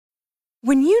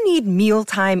When you need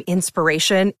mealtime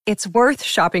inspiration, it's worth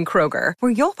shopping Kroger,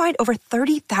 where you'll find over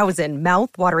 30,000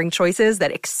 mouth-watering choices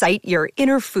that excite your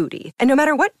inner foodie. And no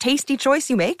matter what tasty choice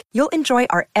you make, you'll enjoy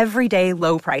our everyday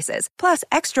low prices, plus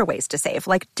extra ways to save,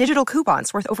 like digital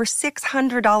coupons worth over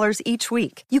 $600 each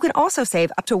week. You can also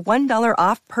save up to $1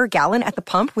 off per gallon at the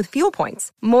pump with fuel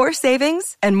points. More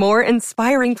savings and more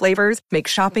inspiring flavors make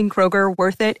shopping Kroger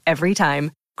worth it every time.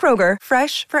 Kroger,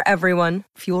 fresh for everyone.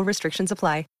 Fuel restrictions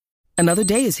apply. Another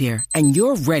day is here, and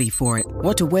you're ready for it.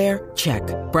 What to wear? Check.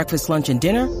 Breakfast, lunch, and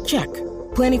dinner? Check.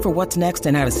 Planning for what's next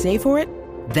and how to save for it?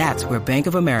 That's where Bank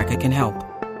of America can help.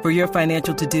 For your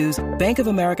financial to-dos, Bank of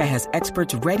America has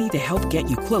experts ready to help get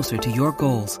you closer to your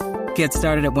goals. Get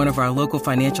started at one of our local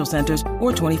financial centers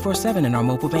or 24/7 in our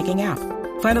mobile banking app.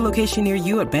 Find a location near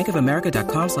you at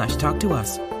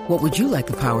bankofamerica.com/talktous. What would you like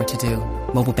the power to do?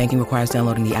 Mobile banking requires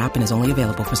downloading the app and is only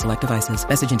available for select devices.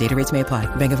 Message and data rates may apply.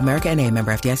 Bank of America N.A.,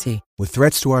 member FDIC. With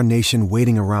threats to our nation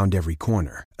waiting around every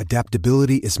corner,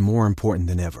 adaptability is more important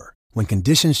than ever. When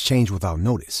conditions change without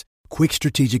notice, quick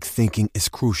strategic thinking is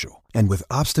crucial. And with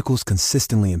obstacles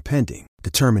consistently impending,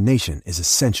 determination is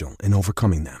essential in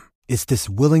overcoming them. It's this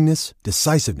willingness,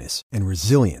 decisiveness, and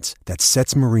resilience that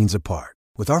sets Marines apart.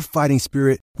 With our fighting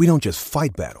spirit, we don't just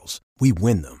fight battles, we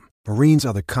win them. Marines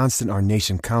are the constant our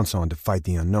nation counts on to fight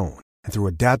the unknown. And through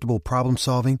adaptable problem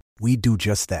solving, we do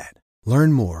just that.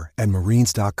 Learn more at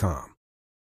marines.com.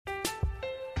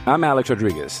 I'm Alex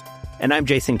Rodriguez. And I'm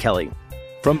Jason Kelly.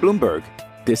 From Bloomberg,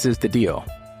 this is The Deal.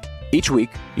 Each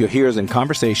week, you'll hear us in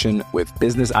conversation with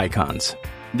business icons.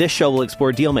 This show will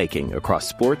explore deal-making across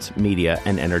sports, media,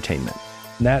 and entertainment.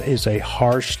 That is a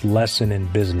harsh lesson in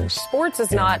business. Sports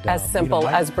is not as simple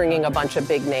as bringing a bunch of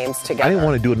big names together. I didn't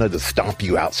want to do another stomp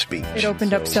you out speech. It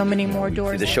opened up so many more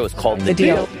doors. The show is called The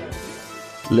Deal.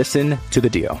 Listen to The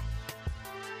Deal.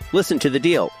 Listen to The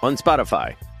Deal on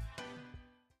Spotify.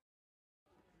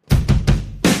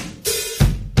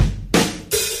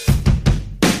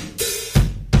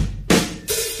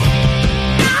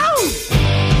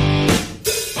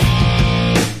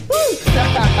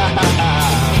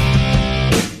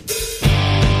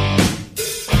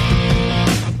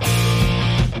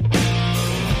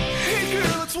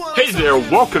 Hey there,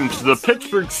 welcome to the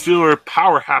Pittsburgh Steelers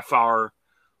Power Half Hour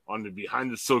on the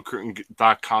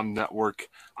BehindTheSteelCurtain.com network.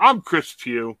 I'm Chris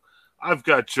Pugh. I've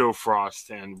got Joe Frost,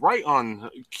 and right on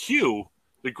cue,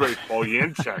 the great Paul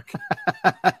Yanchek.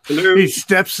 He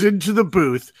steps into the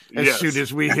booth as soon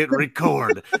as we hit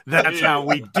record. That's how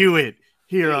we do it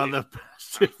here on the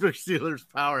Pittsburgh Steelers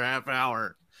Power Half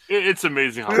Hour. It's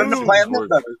amazing how couldn't have planned that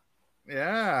better.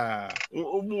 Yeah.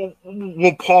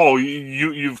 Well, Paul,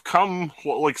 you've come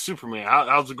like Superman.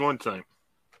 How's it going tonight?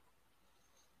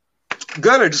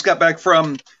 Good. I just got back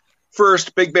from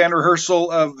first big band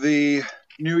rehearsal of the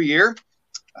new year.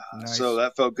 Nice. So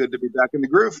that felt good to be back in the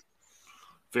groove.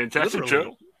 Fantastic,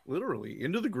 Joe. Literally,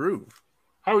 into the groove.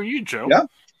 How are you, Joe? Yeah.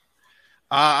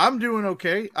 I'm doing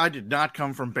okay. I did not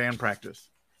come from band practice.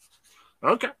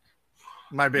 Okay.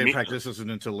 My band practice isn't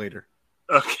until later.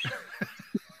 Okay.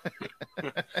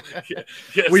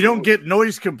 Yes. We don't get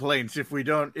noise complaints if we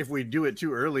do it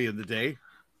too early in the day.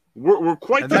 We're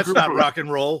quite. And that's not rock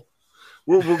and roll.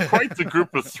 We're quite the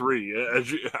group of three,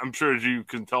 I'm sure as you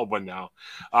can tell by now,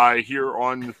 here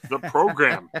on the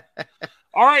program.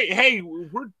 All right, hey,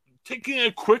 we're taking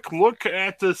a quick look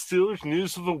at the Steelers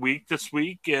news of the week this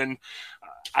week, and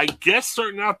I guess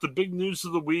starting out the big news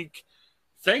of the week.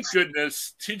 Thank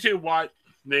goodness, T.J. Watt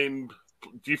named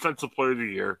Defensive Player of the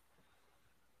Year.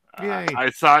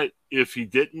 I thought if he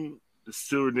didn't, the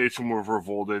Steeler Nation would have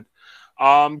revolted.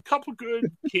 Couple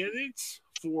good candidates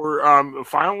for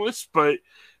finalists, but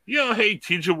hey,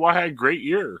 TJ Watt had a great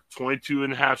year.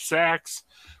 22.5 sacks,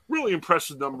 really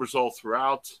impressive numbers all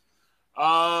throughout.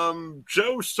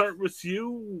 Joe, start with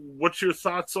you. What's your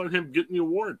thoughts on him getting the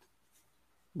award?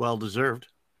 Well deserved.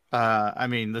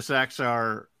 The sacks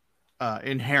are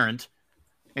inherent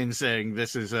in saying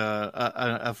this is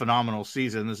a phenomenal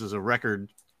season. This is a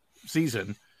record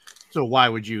season. So why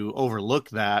would you overlook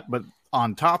that? But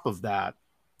on top of that,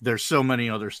 there's so many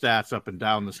other stats up and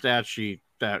down the stat sheet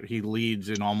that he leads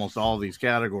in almost all these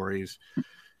categories.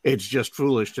 It's just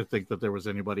foolish to think that there was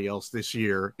anybody else this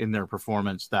year in their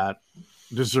performance that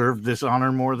deserved this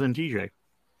honor more than TJ.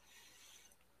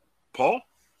 Paul?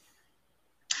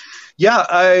 Yeah,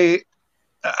 I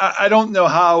don't know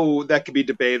how that could be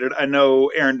debated. I know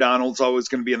Aaron Donald's always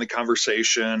going to be in the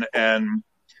conversation, and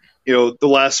the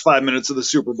last 5 minutes of the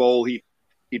Super Bowl, he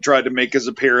tried to make his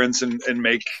appearance and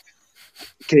make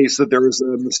the case that there was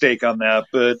a mistake on that.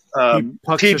 But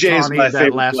TJ is my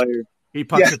favorite player. He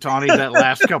Punxsutawney that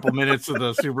last couple minutes of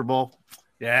the Super Bowl.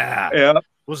 Yeah.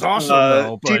 Was awesome,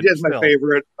 though. TJ's my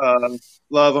favorite.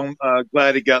 Love him.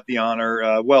 Glad he got the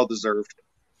honor. Well deserved.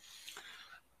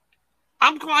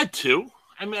 I'm glad too.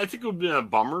 I mean, I think it would be a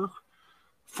bummer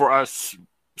for us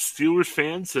Steelers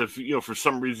fans if, for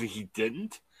some reason he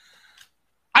didn't.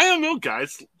 I don't know,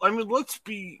 guys. I mean, let's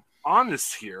be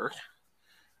honest here.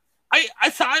 I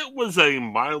thought it was a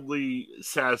mildly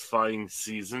satisfying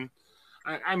season.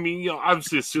 I mean,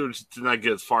 obviously the Steelers did not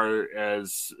get as far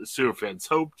as Steelers fans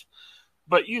hoped.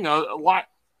 But, a lot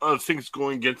of things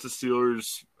going against the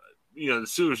Steelers. The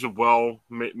Steelers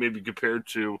have maybe compared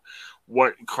to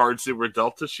what cards they were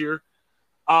dealt this year.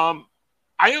 I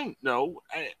don't know.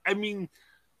 I mean,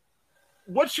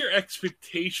 what's your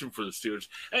expectation for the Steelers?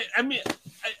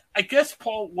 I guess,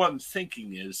 Paul, what I'm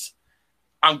thinking is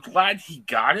I'm glad he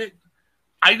got it.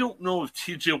 I don't know if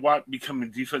T.J. Watt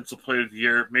becoming Defensive Player of the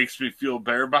Year makes me feel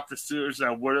better about the Steelers than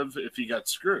I would have if he got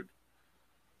screwed.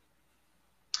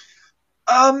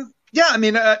 Yeah, I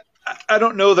mean, I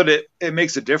don't know that it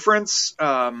makes a difference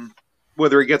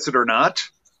whether he gets it or not.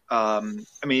 I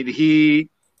mean, he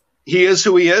is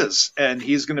who he is, and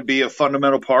he's going to be a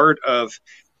fundamental part of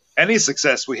any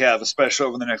success we have, especially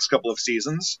over the next couple of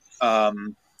seasons. So,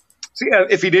 yeah,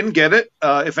 if he didn't get it,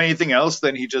 if anything else,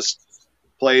 then he just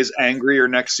plays angrier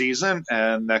next season,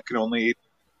 and that can only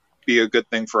be a good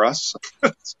thing for us.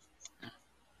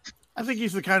 I think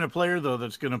he's the kind of player, though,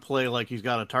 that's going to play like he's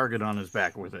got a target on his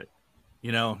back with it.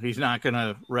 He's not going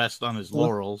to rest on his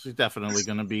laurels. He's definitely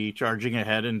going to be charging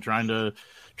ahead and trying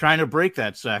to break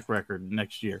that sack record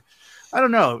next year. I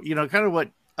don't know, kind of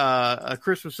what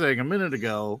Chris was saying a minute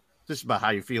ago. This is about how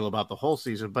you feel about the whole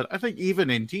season, but I think even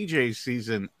in TJ's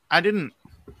season, I didn't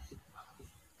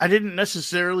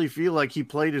necessarily feel like he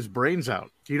played his brains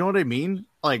out. Do you know what I mean?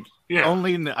 Like,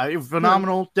 only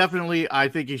phenomenal. Definitely, I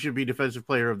think he should be Defensive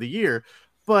Player of the Year.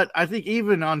 But I think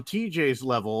even on TJ's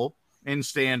level in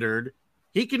standard,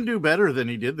 he can do better than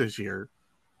he did this year.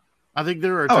 I think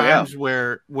there are times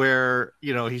where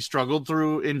he struggled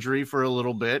through injury for a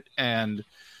little bit and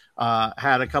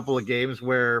had a couple of games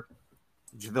where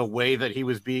the way that he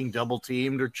was being double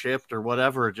teamed or chipped or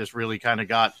whatever just really kind of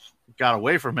got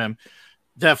away from him.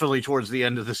 Definitely towards the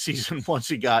end of the season, once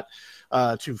he got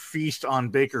to feast on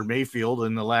Baker Mayfield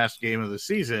in the last game of the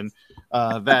season,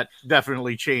 that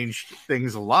definitely changed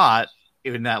things a lot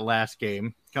in that last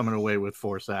game, coming away with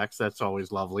 4 sacks. That's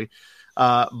always lovely.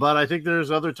 But I think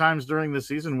there's other times during the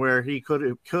season where he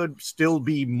could still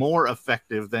be more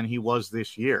effective than he was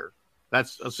this year.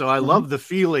 So I love the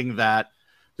feeling that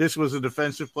this was a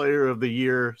Defensive Player of the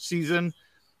Year season,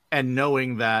 and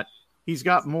knowing that he's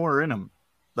got more in him.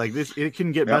 Like this, it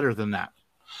can get better than that.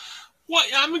 Well,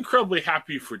 I'm incredibly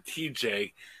happy for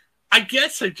TJ. I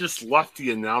guess I just left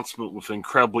the announcement with an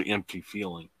incredibly empty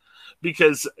feeling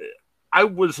because I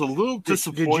was a little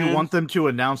disappointed. Did you want them to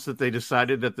announce that they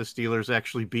decided that the Steelers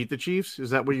actually beat the Chiefs?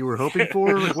 Is that what you were hoping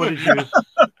for? What did you?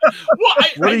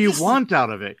 What do you want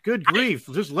out of it? Good grief!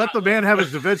 Just let the man have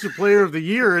his Defensive Player of the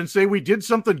Year and say we did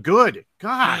something good.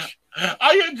 Gosh.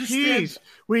 I understand. Jeez.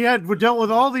 We dealt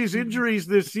with all these injuries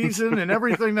this season and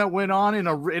everything that went on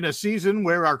in a season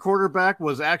where our quarterback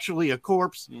was actually a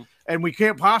corpse, and we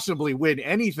can't possibly win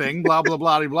anything. Blah blah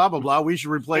blah blah blah blah. We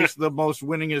should replace the most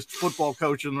winningest football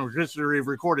coach in the history of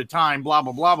recorded time. Blah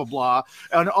blah blah blah blah.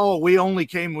 And we only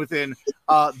came within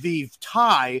the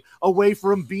tie away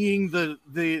from being the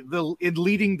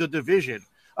leading the division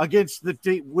against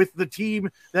with the team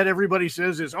that everybody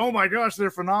says is, oh my gosh, they're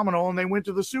phenomenal, and they went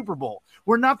to the Super Bowl.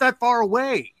 We're not that far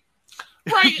away,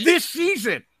 right? This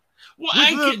season,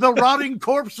 with the rotting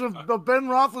corpse of Ben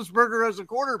Roethlisberger as a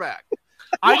quarterback.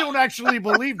 I don't actually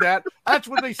believe that. That's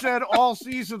what they said all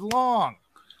season long.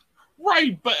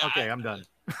 Right, but okay, I'm done.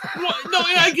 Well, no,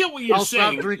 I get what you're saying.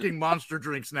 I'll stop drinking Monster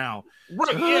drinks now.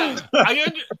 Right, yeah,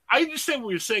 I understand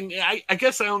what you're saying. I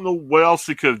guess I don't know what else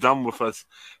they could have done with us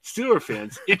Steeler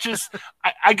fans. It just,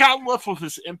 I got left with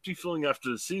this empty feeling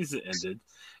after the season ended.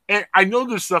 And I know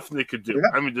there's nothing they could do.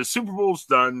 Yeah. I mean, the Super Bowl's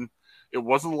done. It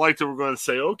wasn't like they were going to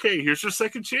say, okay, here's your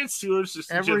second chance,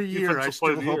 Steelers. Every year, I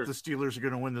still hope the Steelers are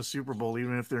going to win the Super Bowl,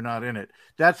 even if they're not in it.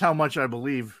 That's how much I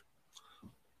believe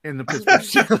in the Pittsburgh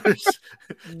Steelers.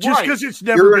 Just because it's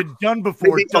never been done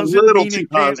before doesn't mean it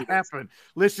can't happen.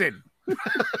 Listen.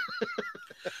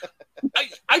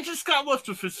 I just got left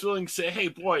with this feeling, say, hey,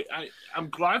 boy, I'm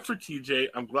glad for TJ.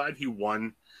 I'm glad he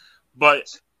won. But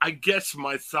I guess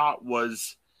my thought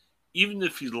was, even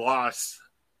if he lost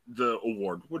the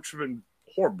award, which would have been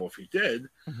horrible if he did,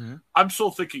 I'm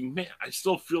still thinking, man, I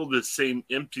still feel this same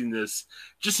emptiness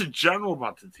just in general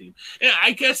about the team. And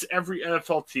I guess every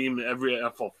NFL team, every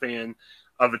NFL fan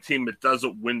of a team that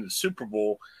doesn't win the Super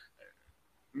Bowl,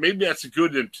 maybe that's a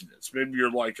good emptiness. Maybe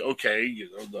you're like, okay,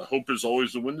 the hope is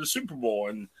always to win the Super Bowl,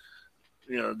 and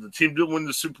the team didn't win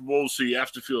the Super Bowl, so you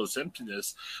have to feel this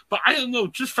emptiness. But I don't know,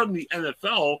 just from the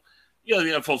NFL, the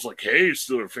NFL's like, hey,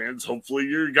 Steelers fans, hopefully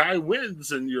your guy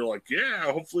wins, and you're like,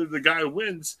 yeah, hopefully the guy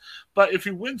wins. But if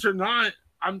he wins or not,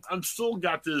 I'm still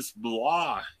got this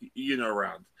blah,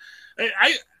 around.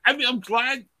 I mean, I'm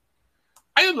glad.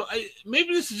 I don't know.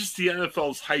 Maybe this is just the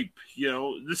NFL's hype.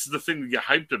 This is the thing to get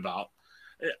hyped about.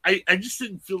 I just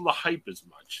didn't feel the hype as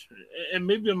much, and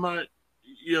maybe I'm not,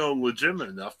 legitimate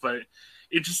enough, but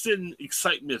it just didn't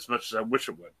excite me as much as I wish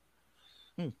it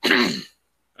would.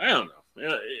 I don't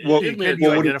know. Can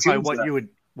you identify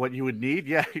what you would need?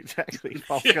 Yeah, exactly.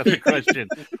 Paul's got the question.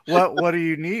 What do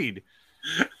you need?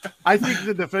 I think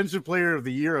the Defensive Player of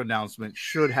the Year announcement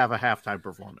should have a halftime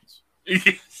performance.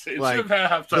 Yes, it should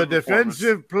have halftime. The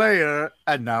defensive player,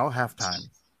 and now halftime.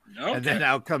 Okay. And then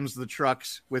out comes the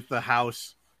trucks with the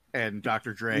house and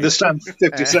Dr. Dre. This time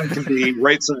 50 Cent can be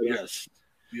right side. Yes.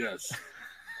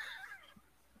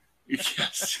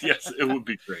 Yes, it would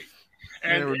be great.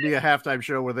 And it would be a halftime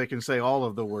show where they can say all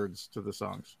of the words to the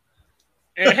songs.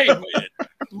 And hey,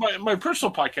 my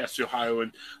personal podcast, The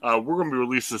Ohioan, we're going to be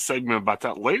releasing a segment about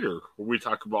that later, where we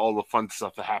talk about all the fun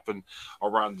stuff that happened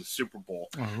around the Super Bowl.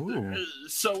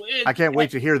 I can't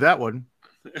wait to hear that one.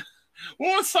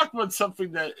 Well, let's talk about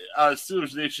something that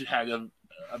Steelers Nation had a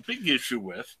big issue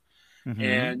with. Mm-hmm.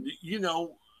 And,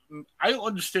 I don't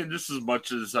understand this as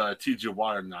much as TJ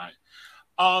Watt or not.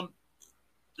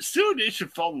 Steelers Nation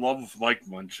fell in love with Mike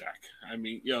Munchak. I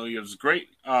mean, he was a great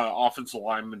offensive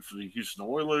lineman for the Houston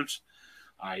Oilers.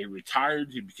 He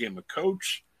retired. He became a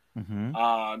coach. Mm-hmm.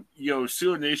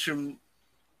 Steelers Nation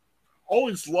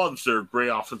always loves their great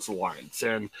offensive lines.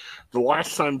 And the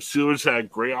last time Steelers had a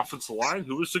great offensive line,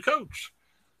 who was the coach?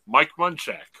 Mike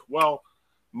Munchak. Well,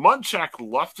 Munchak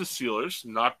left the Steelers.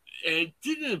 It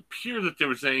didn't appear that there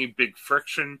was any big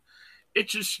friction. It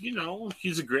just,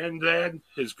 he's a granddad.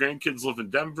 His grandkids live in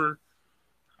Denver.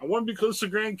 I want to be close to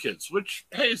grandkids, which,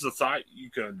 hey, is a thought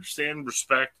you can understand,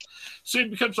 respect. So he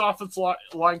becomes offensive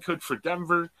line coach for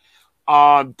Denver.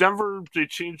 Denver, they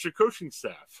changed their coaching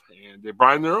staff, and they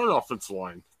brought in their own offensive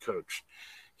line coach.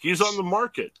 He's on the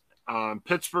market.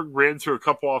 Pittsburgh ran through a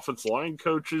couple offensive line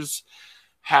coaches,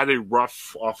 had a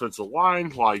rough offensive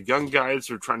line. A lot of young guys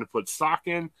are trying to put stock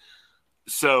in.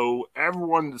 So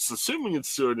everyone is assuming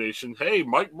it's Steelers Nation, hey,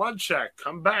 Mike Munchak,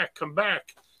 come back.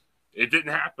 It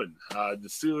didn't happen. The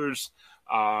Steelers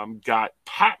got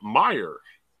Pat Meyer,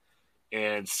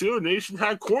 and Steelers Nation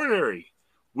had coronary.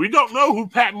 We don't know who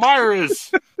Pat Meyer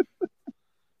is.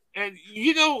 And,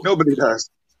 nobody does.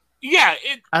 Yeah.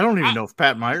 I don't even know if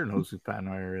Pat Meyer knows who Pat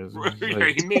Meyer is.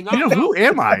 He may not know. Who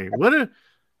am I?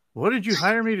 What did you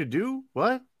hire me to do?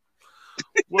 What?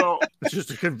 Well, it's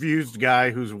just a confused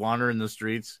guy who's wandering the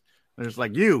streets. And it's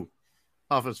like, you,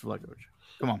 offensive line coach.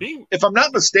 Come on. If I'm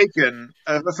not mistaken,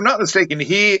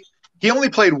 he only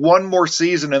played one more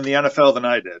season in the NFL than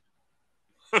I did.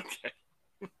 Okay.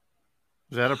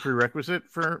 Is that a prerequisite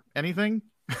for anything?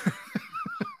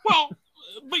 Well,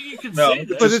 but you can say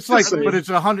that. But it's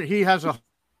 100. He has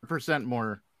 100%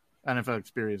 more NFL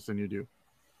experience than you do.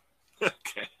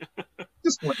 Okay.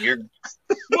 Just 1 year.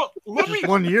 Well,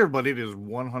 1 year, but it is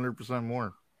 100%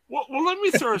 more. Well, let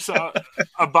me throw this out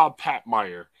about Pat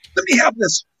Meyer. Let me have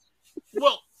this.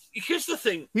 Well, here's the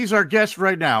thing. He's our guest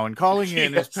right now, and calling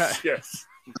in is Pat. Yes.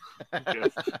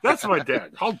 That's my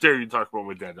dad. How dare you talk about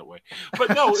my dad that way?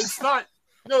 But no, it's not.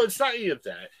 No, it's not any of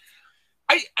that.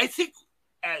 I think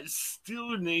as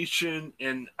Steelers Nation,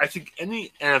 and I think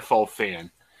any NFL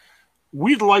fan,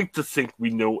 we'd like to think we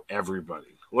know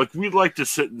everybody. Like, we'd like to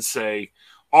sit and say,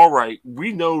 all right,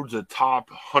 we know the top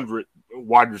 100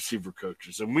 wide receiver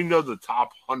coaches, and we know the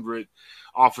top 100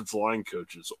 offensive line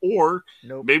coaches. Or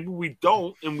maybe we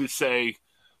don't, and we say,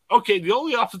 okay, the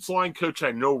only offensive line coach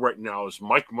I know right now is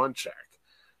Mike Munchak.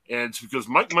 And it's because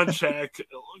Mike Munchak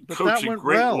coached a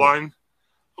great line.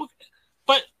 Okay.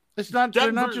 But it's not.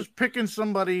 They're not just picking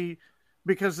somebody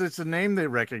because it's a name they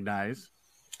recognize.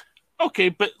 Okay,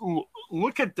 but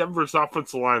look at Denver's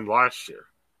offensive line last year.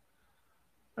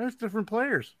 There's different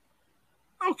players.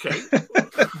 Okay,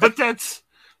 but that's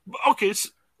okay.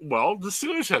 Well, the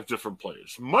Steelers have different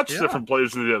players, different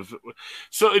players than they have.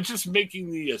 So it's just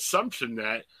making the assumption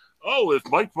that, if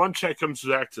Mike Munchak comes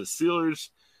back to the Steelers,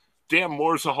 Dan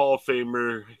Moore's a Hall of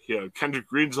Famer, Kendrick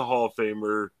Green's a Hall of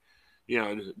Famer,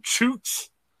 Chooks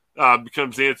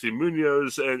becomes Anthony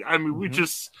Munoz, and I mean,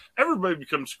 everybody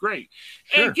becomes great.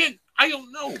 Sure. And again, I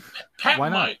don't know.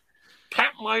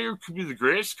 Pat Meyer could be the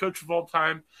greatest coach of all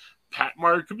time. Pat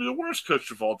Meyer could be the worst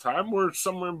coach of all time, or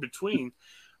somewhere in between.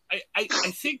 I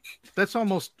think that's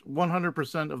almost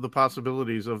 100% of the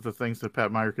possibilities of the things that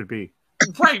Pat Meyer could be.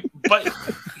 Right, but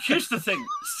here's the thing: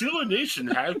 Steeler Nation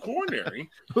had a coronary.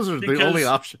 Those are the only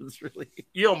options, really.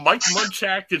 Mike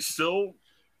Munchak is still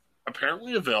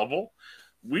apparently available.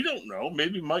 We don't know.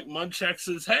 Maybe Mike Munchak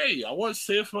says, "Hey, I want to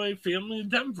stay with my family in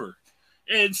Denver,"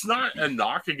 and it's not a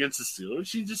knock against the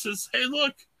Steelers. He just says, "Hey,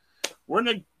 look, we're in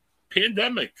a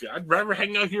pandemic. I'd rather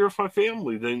hang out here with my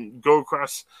family than go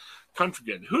across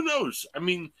country again." Who knows? I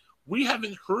mean, we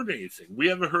haven't heard anything. We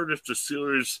haven't heard if the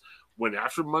Steelers went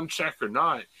after Munchak or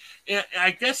not. And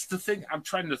I guess the thing I'm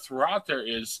trying to throw out there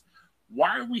is,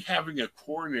 why are we having a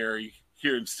coronary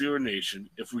here in Steeler Nation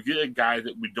if we get a guy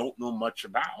that we don't know much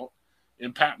about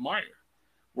in Pat Meyer?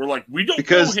 We're like, we don't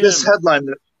know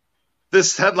him.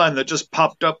 This headline that just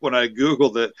popped up when I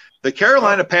Googled it, the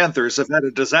Carolina Panthers have had a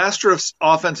disastrous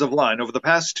offensive line over the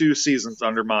past 2 seasons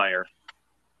under Meyer.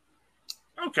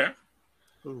 Okay.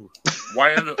 Ooh. Why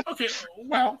have they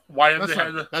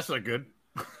had that's not good.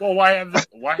 Well, why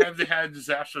have they had a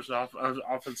disastrous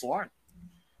offensive line?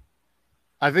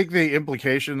 I think the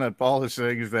implication that Paul is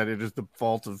saying is that it is the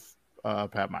fault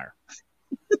of Pat Meyer.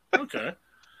 Okay.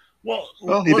 Well,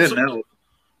 he didn't help.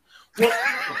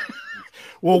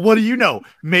 Well, what do you know?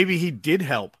 Maybe he did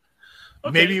help.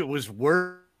 Okay. Maybe it was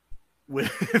worse.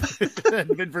 Worse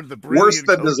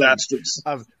than disastrous.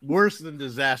 Worse than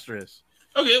disastrous.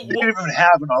 Okay, they didn't even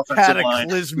have an offensive line.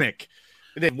 Cataclysmic.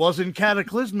 It wasn't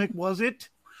cataclysmic, was it?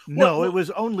 No, it was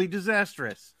only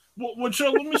disastrous. Well,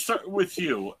 Joe, let me start with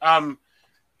you. I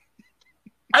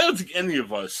don't think any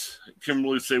of us can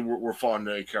really say we're fond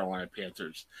of the Carolina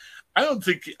Panthers. I don't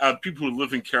think people who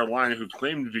live in Carolina who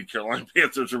claim to be Carolina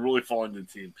Panthers are really following the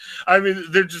team. I mean,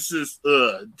 they're just this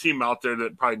team out there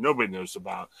that probably nobody knows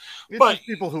about. But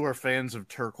people who are fans of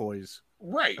turquoise.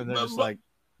 Right. And they're just like,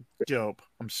 dope.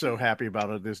 I'm so happy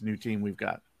about this new team we've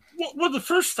got. Well, the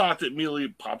first thought that immediately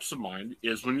pops to mind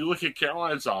is when you look at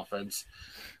Carolina's offense,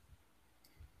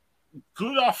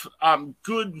 good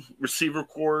receiver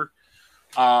core,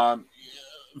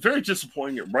 very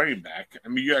disappointing at running back. I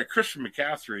mean, you got Christian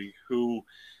McCaffrey, who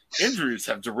injuries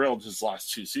have derailed his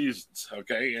last 2 seasons,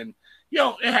 okay? And,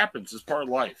 it happens. It's part of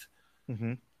life.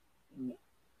 Mm-hmm.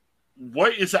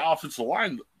 What is the offensive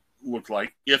line look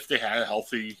like if they had a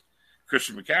healthy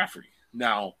Christian McCaffrey?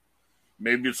 Now,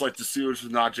 maybe it's like the Steelers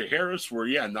with Najee Harris, where,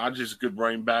 Najee's a good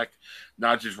running back.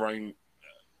 Najee's running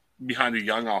behind a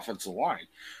young offensive line.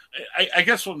 I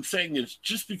guess what I'm saying is,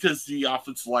 just because the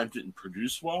offensive line didn't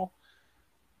produce well,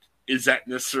 does that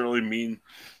necessarily mean,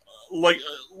 like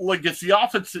if the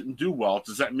offense didn't do well,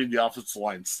 does that mean the offensive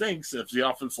line stinks? If the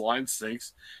offensive line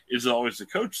stinks, is it always the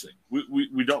coach thing?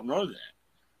 We don't know that.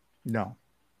 No,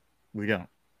 we don't.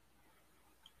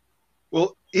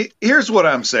 Well, here's what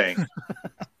I'm saying.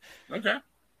 Okay.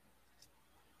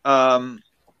 1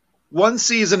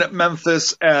 season at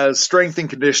Memphis as strength and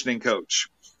conditioning coach.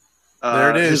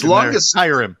 There it is. His longest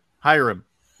hire him.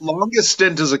 Longest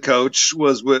stint as a coach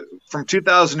was from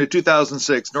 2000 to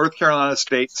 2006, North Carolina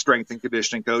State strength and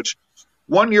conditioning coach.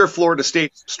 1 year Florida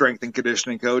State strength and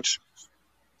conditioning coach.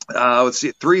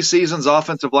 3 seasons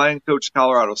offensive line coach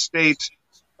Colorado State.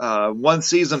 1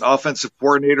 season offensive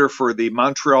coordinator for the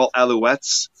Montreal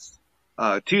Alouettes.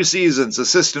 2 seasons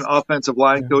assistant offensive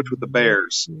line coach with the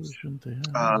Bears.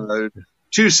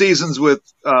 2 seasons with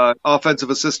offensive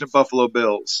assistant Buffalo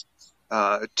Bills.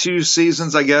 2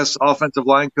 seasons, I guess, offensive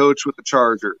line coach with the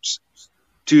Chargers.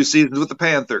 2 seasons with the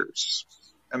Panthers.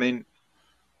 I mean,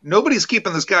 nobody's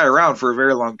keeping this guy around for a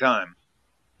very long time.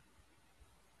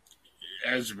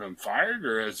 Has he been fired,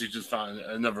 or has he just found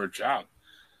another job?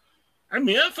 I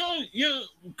mean, I thought,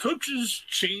 coaches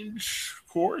change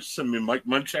course. I mean, Mike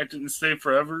Munchak didn't stay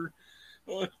forever.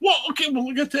 Well,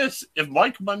 look at this. If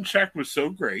Mike Munchak was so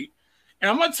great, and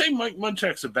I'm not saying Mike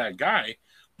Munchak's a bad guy,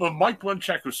 but Mike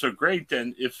Munchak was so great,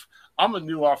 then if I'm a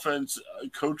new offense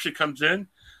coach that comes in,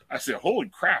 I say, holy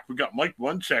crap, we got Mike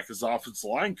Munchak as offensive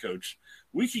line coach.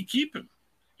 We could keep him.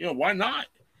 Why not?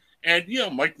 And,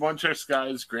 Mike Munchak's got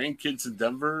his grandkids in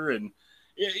Denver. And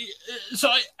so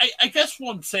I guess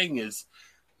what I'm saying is,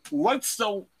 let's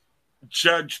don't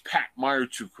judge Pat Meyer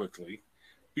too quickly,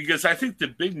 because I think the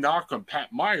big knock on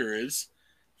Pat Meyer is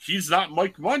he's not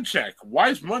Mike Munchak. Why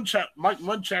is Mike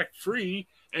Munchak free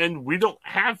and we don't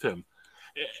have him?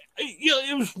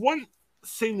 It was one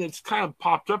thing that's kind of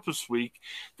popped up this week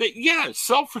that,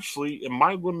 selfishly, in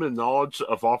my limited knowledge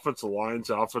of offensive lines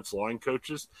and offensive line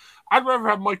coaches, I'd rather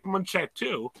have Mike Munchak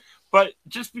too. But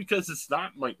just because it's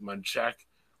not Mike Munchak,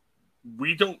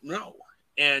 we don't know.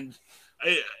 And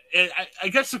I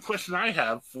guess the question I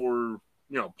have for,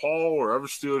 Paul or other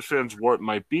Steelers fans, what it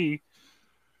might be,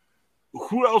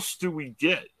 who else do we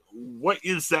get? what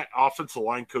is that offensive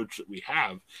line coach that we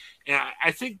have? And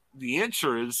I think the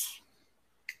answer is,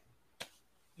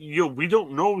 we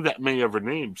don't know that many other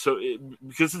names. So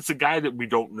because it's a guy that we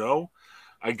don't know,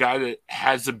 a guy that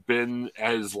hasn't been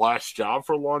at his last job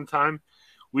for a long time,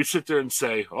 we sit there and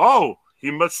say, oh,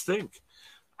 he must stink.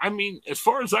 I mean, as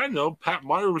far as I know, Pat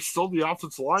Meyer was still the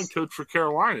offensive line coach for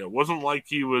Carolina. It wasn't like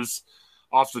he was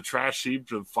off the trash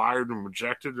heap and fired and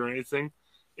rejected or anything.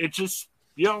 It just,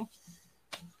 it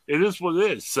is what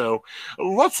it is. So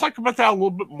let's talk about that a little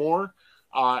bit more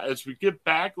as we get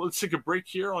back. Let's take a break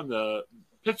here on the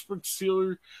Pittsburgh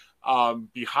Steelers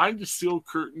Behind the Steel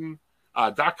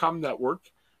Curtain.com network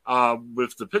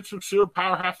with the Pittsburgh Steelers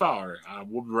Power Half Hour.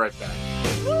 We'll be right back.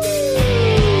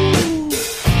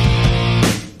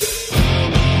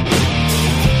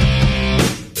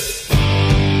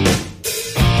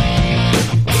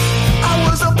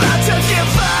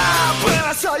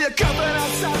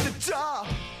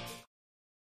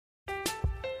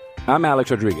 I'm Alex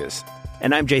Rodriguez.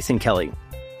 And I'm Jason Kelly.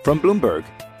 From Bloomberg,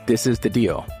 this is The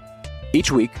Deal.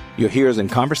 Each week, you'll hear us in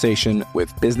conversation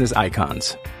with business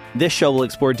icons. This show will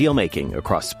explore deal-making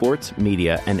across sports,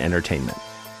 media, and entertainment.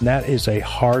 That is a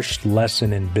harsh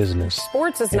lesson in business.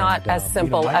 Sports is not as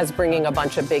simple as bringing a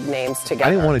bunch of big names together. I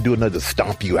didn't want to do another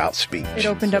stomp you out speech. It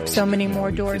opened up so many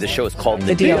more doors. The show is called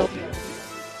The Deal.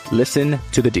 Listen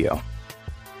to The Deal.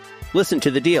 Listen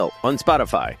to The Deal on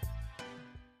Spotify.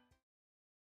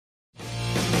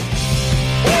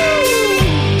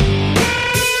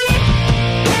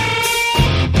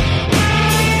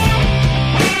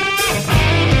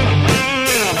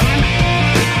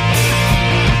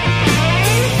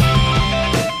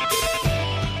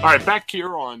 All right, back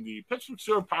here on the Pittsburgh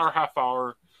Steelers Power Half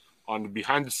Hour on the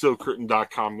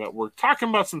BehindTheSteelCurtain.com network, talking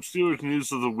about some Steelers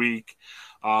news of the week.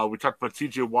 We talked about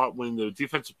T.J. Watt winning the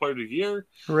Defensive Player of the Year.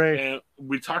 Hooray. And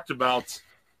we talked about,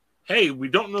 hey, we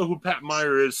don't know who Pat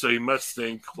Meyer is, so he must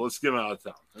stink. Let's get him out of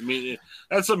town. I mean,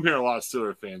 that's something I'm hearing a lot of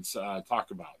Steelers fans talk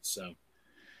about. So,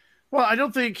 well, I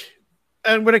don't think,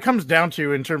 and when it comes down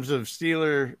to in terms of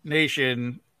Steeler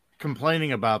Nation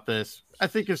complaining about this, I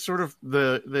think it's sort of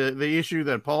the issue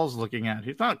that Paul's looking at.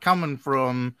 He's not coming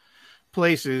from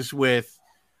places with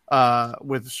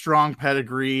strong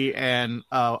pedigree and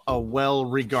a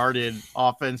well-regarded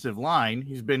offensive line.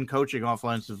 He's been coaching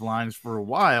offensive lines for a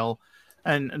while,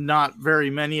 and not very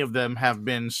many of them have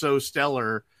been so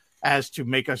stellar as to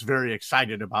make us very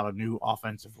excited about a new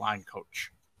offensive line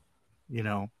coach,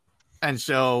 And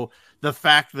so the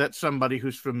fact that somebody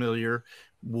who's familiar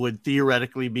would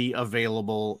theoretically be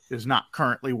available is not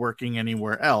currently working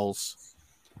anywhere else.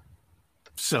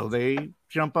 So they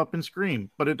jump up and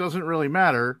scream, but it doesn't really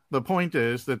matter. The point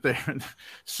is that they're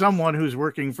someone who's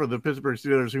working for the Pittsburgh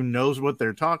Steelers who knows what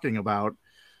they're talking about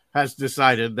has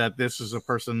decided that this is a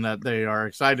person that they are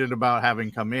excited about having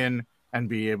come in and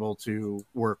be able to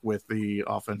work with the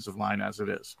offensive line as it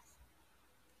is.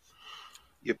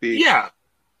 Yippee. Yeah.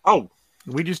 Oh,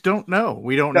 we just don't know.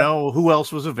 We don't know who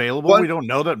else was available. We don't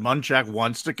know that Munchak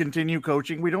wants to continue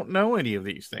coaching. We don't know any of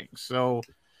these things. So,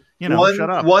 shut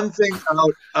up. One thing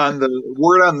out on the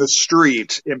word on the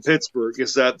street in Pittsburgh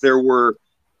is that there were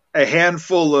a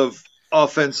handful of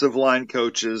offensive line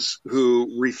coaches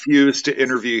who refused to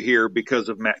interview here because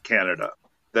of Matt Canada.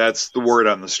 That's the word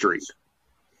on the street.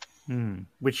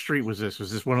 Which street was this?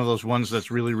 Was this one of those ones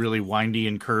that's really, really windy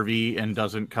and curvy and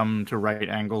doesn't come to right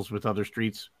angles with other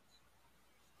streets?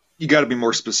 You got to be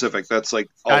more specific. That's like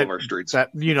all of our streets. I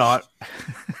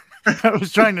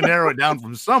was trying to narrow it down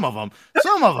from some of them.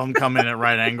 Some of them come in at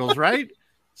right angles, right?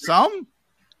 Some?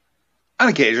 On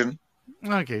occasion.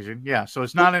 On occasion, yeah. So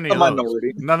it's not any a of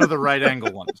minority. Those. None of the right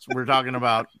angle ones. We're talking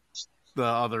about the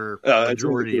other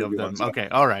majority of them. Ones, okay,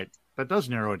 all right. That does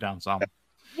narrow it down some.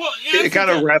 Well, it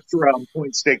kind of wraps around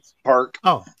Point State Park.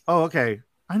 Oh, okay.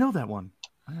 I know that one.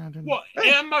 Well,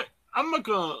 I'm not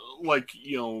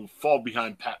gonna fall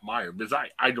behind Pat Meyer because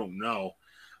I don't know.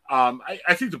 I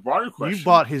think the broader question. You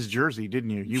bought his jersey,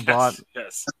 didn't you? You bought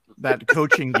that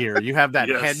coaching gear. You have that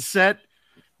headset,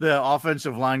 the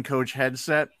offensive line coach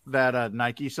headset that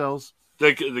Nike sells.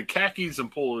 The khakis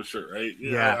and polo shirt, right?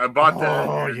 Yeah, I bought that.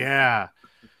 Oh yeah.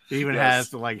 It even has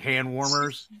the hand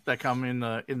warmers that come in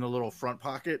the little front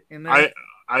pocket in there.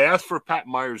 I asked for Pat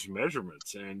Meyer's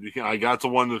measurements, and I got the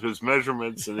one with his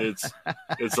measurements, and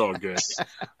it's all good.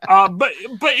 But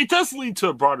it does lead to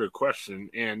a broader question,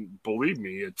 and believe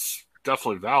me, it's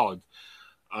definitely valid.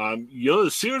 The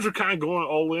Steelers are kind of going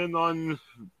all in on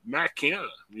Matt Canada,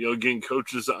 getting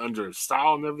coaches under his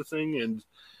style and everything, and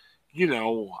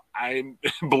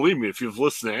believe me, if you've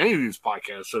listened to any of these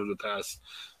podcasts over the past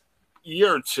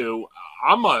year or two,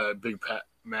 I'm a big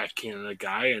Matt Canada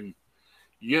guy, and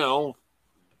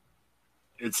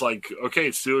it's like, okay,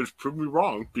 Steelers prove me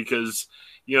wrong because,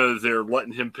 they're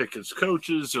letting him pick his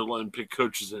coaches. They're letting him pick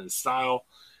coaches in his style.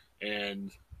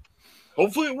 And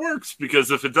hopefully it works,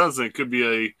 because if it doesn't, it could be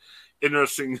a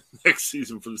interesting next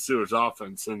season for the Steelers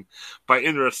offense. And by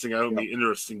interesting, I don't mean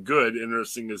interesting good.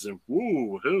 Interesting as in,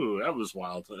 that was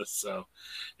wild. So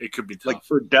it could be tough. Like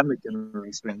Birdemic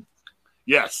interesting.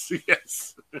 Yes.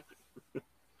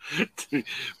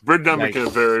 Birdemic in a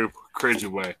very crazy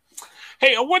way.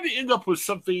 Hey, I want to end up with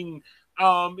something.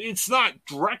 It's not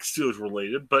direct Steelers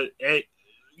related, but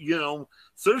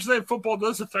Thursday Night Football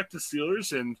does affect the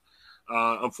Steelers, and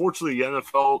unfortunately, the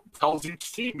NFL tells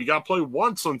each team you got to play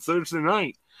once on Thursday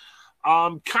night.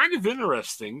 Kind of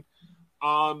interesting.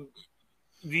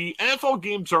 The NFL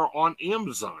games are on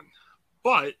Amazon,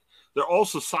 but they're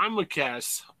also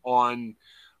simulcast on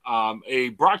a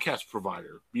broadcast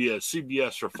provider via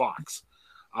CBS or Fox.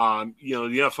 The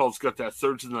NFL's got that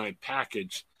Thursday night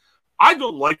package. I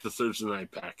don't like the Thursday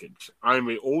night package. I'm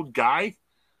an old guy.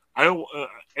 I don't.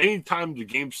 Anytime the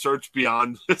game starts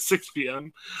beyond 6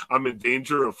 p.m., I'm in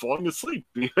danger of falling asleep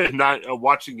and not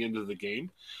watching into the game.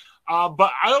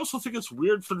 But I also think it's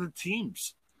weird for the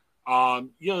teams.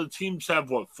 The teams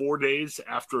have 4 days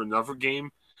after another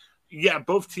game. Yeah,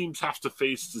 both teams have to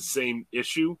face the same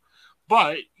issue,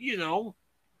 but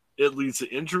it leads to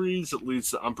injuries. It leads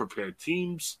to unprepared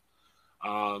teams.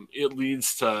 It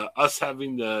leads to us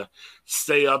having to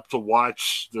stay up to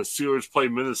watch the Steelers play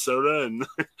Minnesota and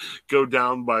go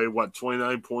down by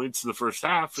 29 points in the first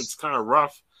half. It's kind of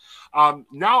rough.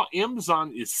 Now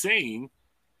Amazon is saying,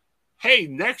 hey,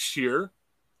 next year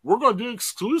we're going to do it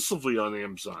exclusively on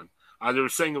Amazon. They were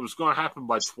saying it was going to happen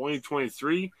by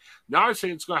 2023. Now they're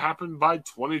saying it's going to happen by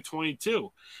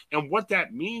 2022. And what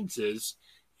that means is,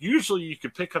 usually you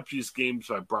could pick up these games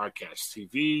by broadcast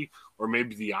TV or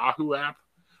maybe the Yahoo app.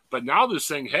 But now they're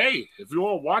saying, hey, if you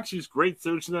want to watch these great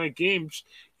Thursday night games,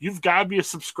 you've got to be a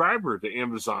subscriber to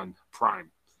Amazon Prime.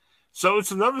 So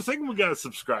it's another thing we got to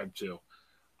subscribe to.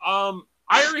 I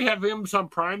already have Amazon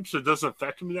Prime, so it doesn't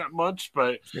affect me that much.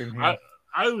 But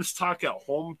I was talking at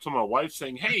home to my wife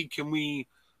saying, hey, can we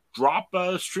drop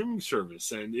a streaming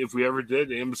service? And if we ever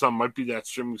did, Amazon might be that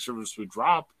streaming service we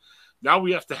drop. Now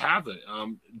we have to have it.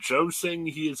 Joe's saying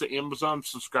he is an Amazon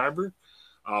subscriber.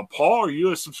 Paul, are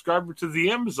you a subscriber to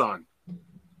the Amazon?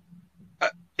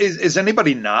 Is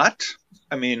anybody not?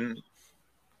 I mean,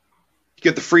 you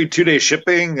get the free 2-day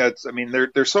shipping.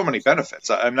 There's so many benefits.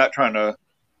 I'm not trying to.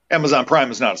 Amazon Prime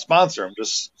is not a sponsor. I'm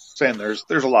just saying there's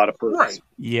a lot of perks. Right.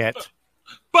 Yet.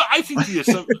 But I think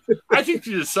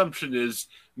the assumption is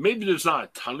maybe there's not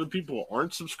a ton of people who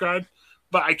aren't subscribed.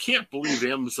 But I can't believe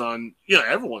Amazon,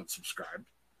 everyone's subscribed.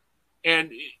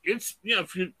 And it's,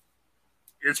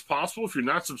 it's possible if you're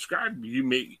not subscribed,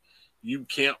 you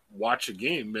can't watch a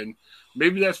game. And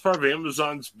maybe that's part of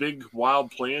Amazon's big,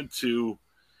 wild plan to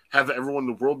have everyone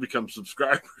in the world become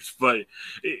subscribers. But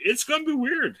it's going to be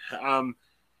weird.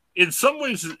 In some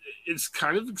ways, it's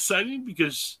kind of exciting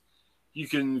because you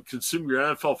can consume your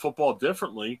NFL football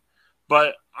differently.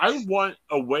 But I want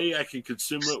a way I can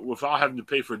consume it without having to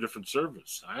pay for a different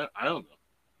service. I don't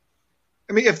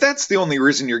know. If that's the only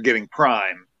reason you're getting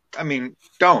Prime,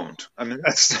 don't.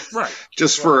 That's right.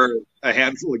 Just for a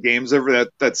handful of games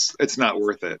it's not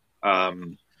worth it.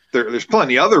 There's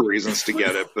plenty of other reasons to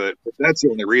get it, but if that's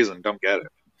the only reason, don't get it.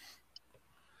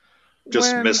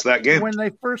 Just miss that game. When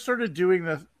they first started doing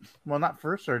not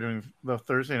first started doing the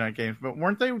Thursday night games, but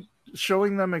weren't they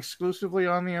showing them exclusively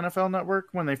on the NFL Network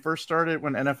when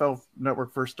NFL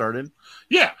Network first started?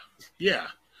 Yeah.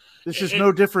 This is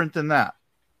no different than that.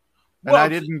 And I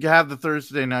didn't have the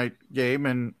Thursday night game,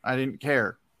 and I didn't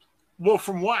care. Well,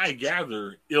 from what I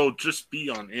gather, it'll just be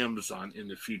on Amazon in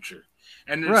the future.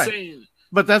 And they're saying...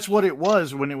 But that's what it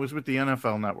was when it was with the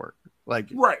NFL Network. Right.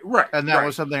 And that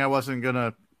was something I wasn't going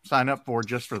to sign up for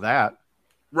just for that.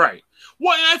 Right.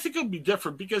 Well, and I think it'll be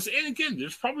different because, and again,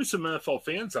 there's probably some NFL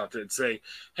fans out there that say,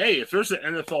 hey, if there's an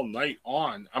NFL night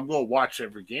on, I'm going to watch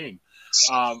every game.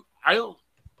 I'm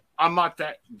not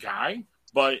that guy,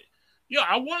 but,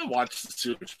 I want to watch the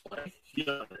Steelers play,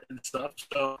 and stuff.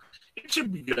 So it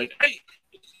should be good.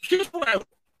 Here's what I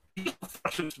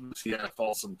frustrates with the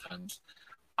NFL sometimes.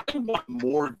 I want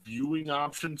more viewing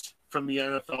options from the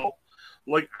NFL.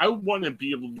 I want to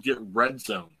be able to get Red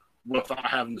Zone without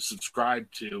having to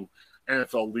subscribe to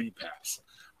NFL League Pass.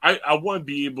 I want to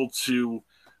be able to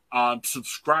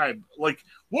subscribe. What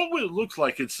would it look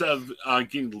like instead of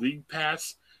getting League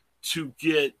Pass to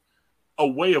get a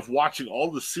way of watching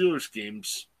all the Steelers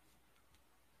games?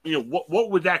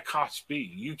 What would that cost be?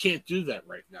 You can't do that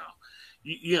right now.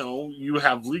 you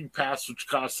have League Pass, which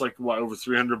costs like over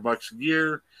 $300 a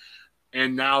year,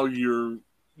 and now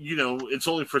it's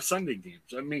only for Sunday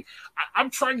games. I mean, I'm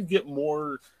trying to get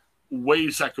more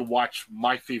ways I could watch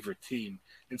my favorite team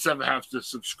instead of having to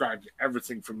subscribe to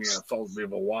everything from the NFL to be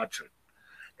able to watch it.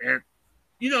 And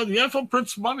the NFL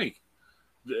prints money.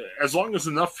 As long as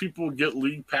enough people get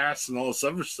League Pass and all this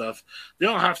other stuff, they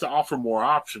don't have to offer more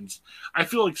options. I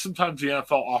feel like sometimes the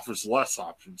NFL offers less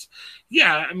options.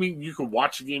 Yeah, I mean, you can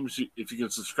watch the games if you can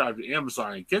subscribe to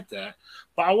Amazon and get that,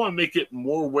 but I want to make it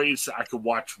more ways that I could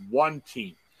watch one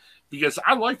team. Because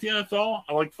I like the NFL.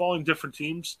 I like following different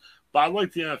teams, but I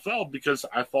like the NFL because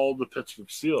I follow the Pittsburgh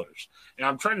Steelers. And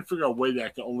I'm trying to figure out a way that I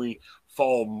can only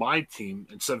follow my team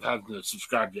instead of having to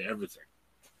subscribe to everything.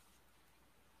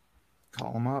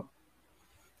 Call them up.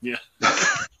 Yeah.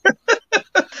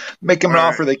 Make them an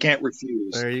offer they can't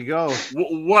refuse. There you go.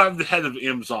 We'll have the head of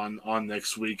Amazon on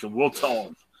next week, and we'll tell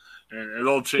him. And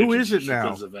it'll change. Who is it now?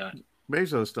 Because of that.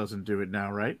 Bezos doesn't do it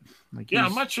now, right?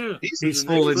 I'm not sure. He's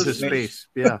full into space.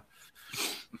 Yeah.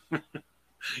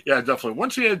 Yeah, definitely.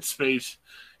 Once you hit space,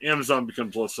 Amazon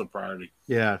becomes less of a priority.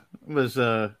 Yeah. It was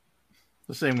the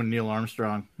same with Neil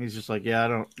Armstrong. He's just like, I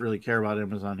don't really care about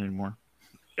Amazon anymore.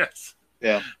 Yes.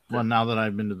 Yeah. Well, now that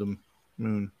I've been to the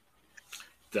moon.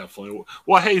 Definitely.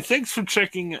 Well, hey, thanks for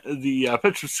checking the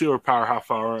Pittsburgh Steelers Power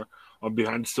Half Hour on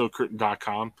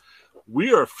BehindTheSteelCurtain.com.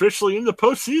 We are officially in the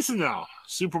postseason now.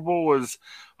 Super Bowl was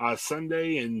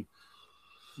Sunday, and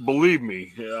believe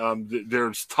me,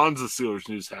 there's tons of Steelers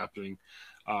news happening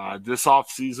this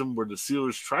offseason where the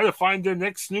Steelers try to find their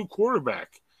next new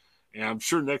quarterback. And I'm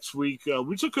sure next week,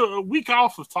 we took a week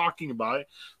off of talking about it.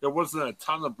 There wasn't a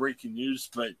ton of breaking news,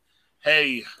 but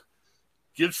hey,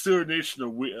 give Steeler Nation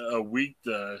a week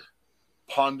to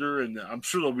ponder, and I'm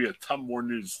sure there'll be a ton more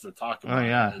news to talk about. Oh,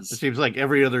 yeah. It seems like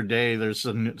every other day there's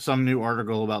some new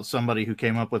article about somebody who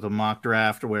came up with a mock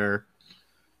draft where,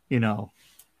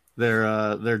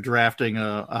 they're drafting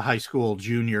a high school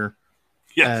junior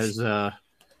as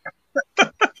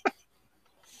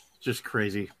just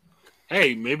crazy.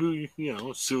 Hey, maybe,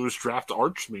 Steelers draft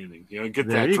Arch Manning. Get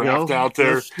there that draft out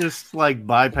there. Let's just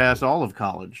bypass all of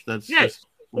college. That's just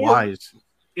wise.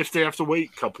 If they have to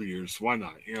wait a couple of years, why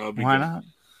not? Why not?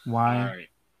 Why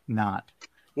not?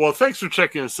 Well, thanks for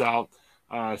checking us out.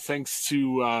 Thanks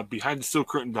to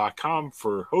BehindTheSteelCurtain.com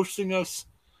for hosting us.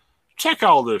 Check out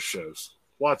all their shows.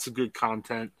 Lots of good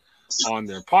content on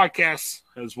their podcasts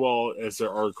as well as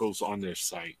their articles on their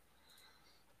site.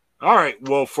 All right.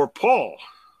 Well, for Paul,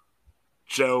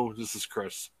 Joe, this is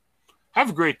Chris. Have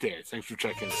a great day. Thanks for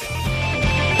checking us out.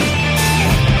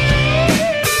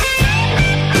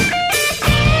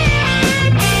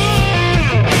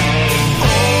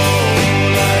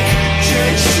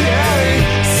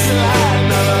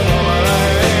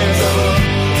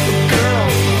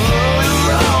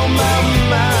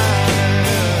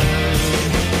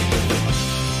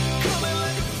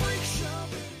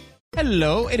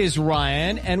 Hello, it is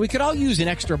Ryan, and we could all use an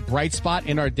extra bright spot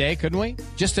in our day, couldn't we?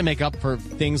 Just to make up for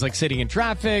things like sitting in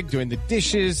traffic, doing the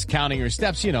dishes, counting your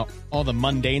steps, all the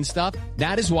mundane stuff.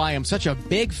 That is why I'm such a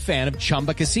big fan of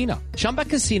Chumba Casino. Chumba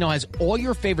Casino has all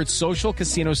your favorite social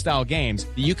casino-style games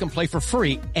that you can play for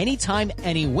free anytime,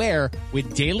 anywhere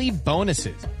with daily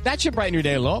bonuses. That should brighten your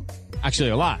day a little. Actually,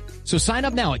 a lot. So sign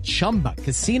up now at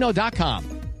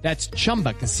ChumbaCasino.com. That's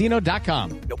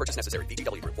ChumbaCasino.com. No purchase necessary.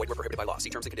 VGW Group. Void where prohibited by law. See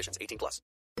terms and conditions. 18+.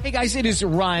 Hey guys, it is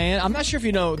Ryan. I'm not sure if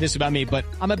you know this about me, but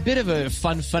I'm a bit of a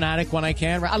fun fanatic when I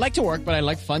can. I like to work, but I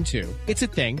like fun too. It's a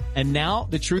thing. And now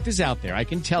the truth is out there. I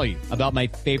can tell you about my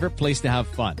favorite place to have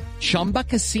fun. Chumba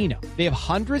Casino. They have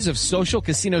hundreds of social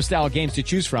casino style games to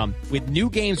choose from with new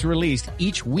games released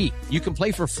each week. You can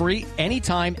play for free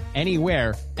anytime,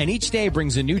 anywhere. And each day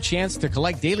brings a new chance to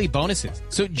collect daily bonuses.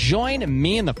 So join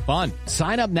me in the fun.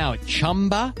 Sign up now at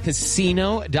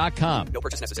ChumbaCasino.com. No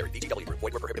purchase necessary. VGW Group.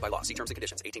 Void where prohibited by law. See terms and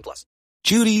conditions. 18+.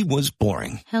 Judy was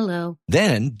boring. Hello.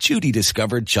 Then Judy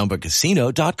discovered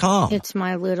ChumbaCasino.com. It's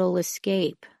my little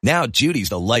escape. Now Judy's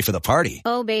the life of the party.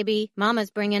 Oh, baby, mama's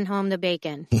bringing home the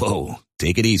bacon. Whoa,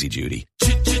 take it easy, Judy.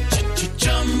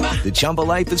 The Chumba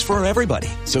life is for everybody.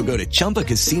 So go to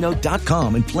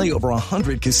ChumbaCasino.com and play over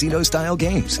 100 casino-style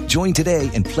games. Join today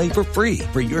and play for free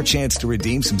for your chance to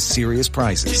redeem some serious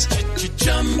prizes.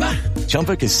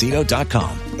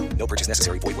 ChumbaCasino.com. No purchase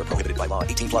necessary. Void where prohibited by law.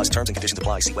 18+. Terms and conditions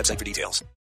apply. See website for details.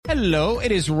 Hello,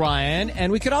 it is Ryan,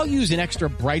 and we could all use an extra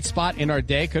bright spot in our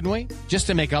day, couldn't we? Just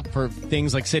to make up for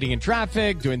things like sitting in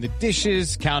traffic, doing the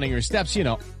dishes, counting your steps, you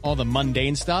know, all the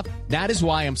mundane stuff. That is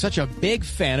why I'm such a big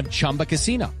fan of Chumba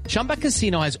Casino. Chumba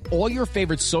Casino has all your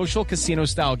favorite social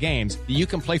casino-style games that you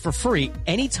can play for free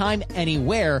anytime,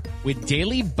 anywhere with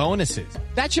daily bonuses.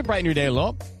 That should brighten your day a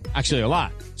little. Actually, a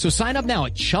lot. So sign up now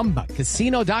at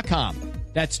ChumbaCasino.com.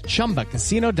 That's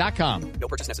ChumbaCasino.com. No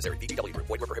purchase necessary. VGW Group.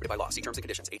 Void where prohibited by law. See terms and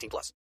conditions. 18+.